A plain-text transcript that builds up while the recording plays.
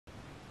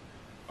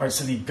All right,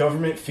 so the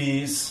government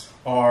fees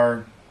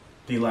are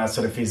the last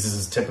set of fees. This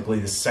is typically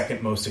the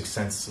second most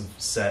expensive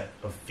set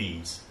of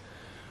fees.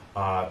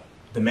 The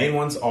main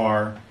ones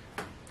are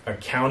a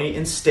county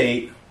and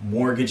state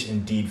mortgage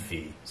and deed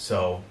fee.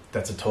 So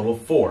that's a total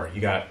of 4.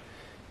 You got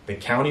the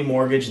county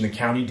mortgage and the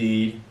county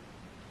deed,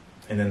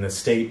 and then the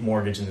state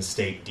mortgage and the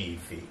state deed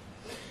fee.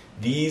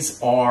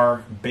 These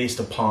are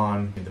based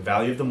upon the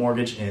value of the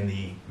mortgage and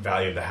the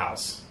value of the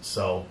house.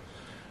 So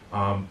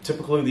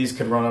typically these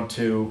could run up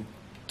to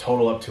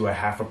total up to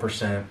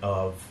 0.5%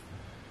 of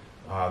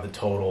the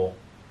total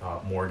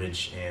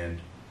mortgage and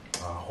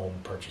home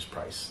purchase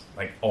price,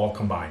 like all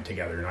combined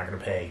together. You're not going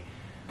to pay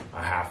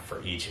a half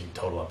for each and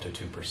total up to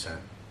 2%.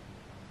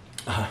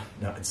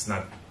 No, it's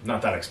not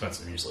that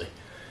expensive usually.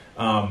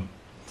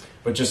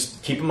 But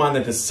just keep in mind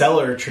that the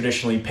seller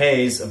traditionally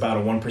pays about a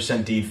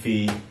 1% deed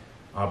fee,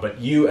 but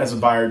you as a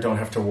buyer don't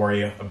have to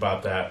worry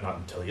about that, not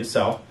until you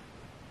sell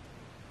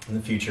in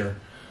the future.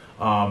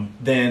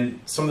 Then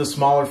some of the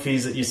smaller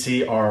fees that you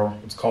see are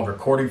what's called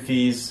recording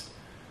fees.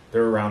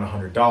 They're around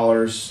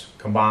 $100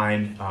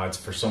 combined. It's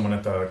for someone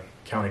at the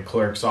county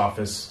clerk's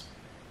office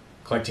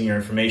collecting your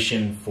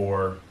information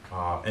for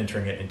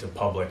entering it into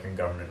public and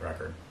government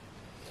record.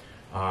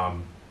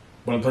 One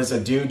of the places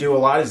I do a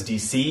lot is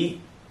DC.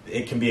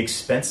 It can be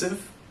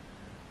expensive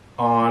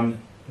on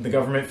the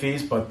government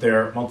fees, but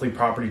their monthly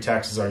property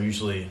taxes are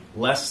usually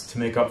less to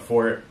make up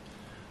for it.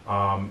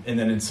 And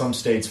then in some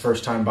states,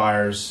 first-time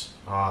buyers,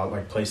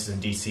 like places in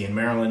DC and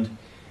Maryland,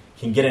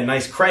 can get a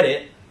nice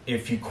credit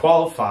if you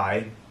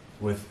qualify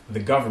with the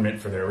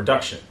government for their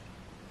reduction.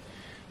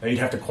 Now you'd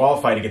have to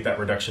qualify to get that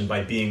reduction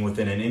by being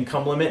within an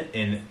income limit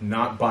and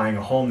not buying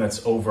a home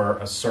that's over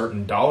a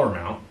certain dollar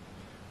amount,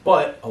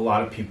 but a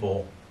lot of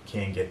people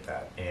can get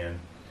that, and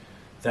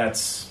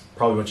that's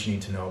probably what you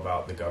need to know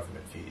about the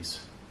government fees.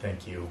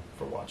 Thank you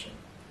for watching.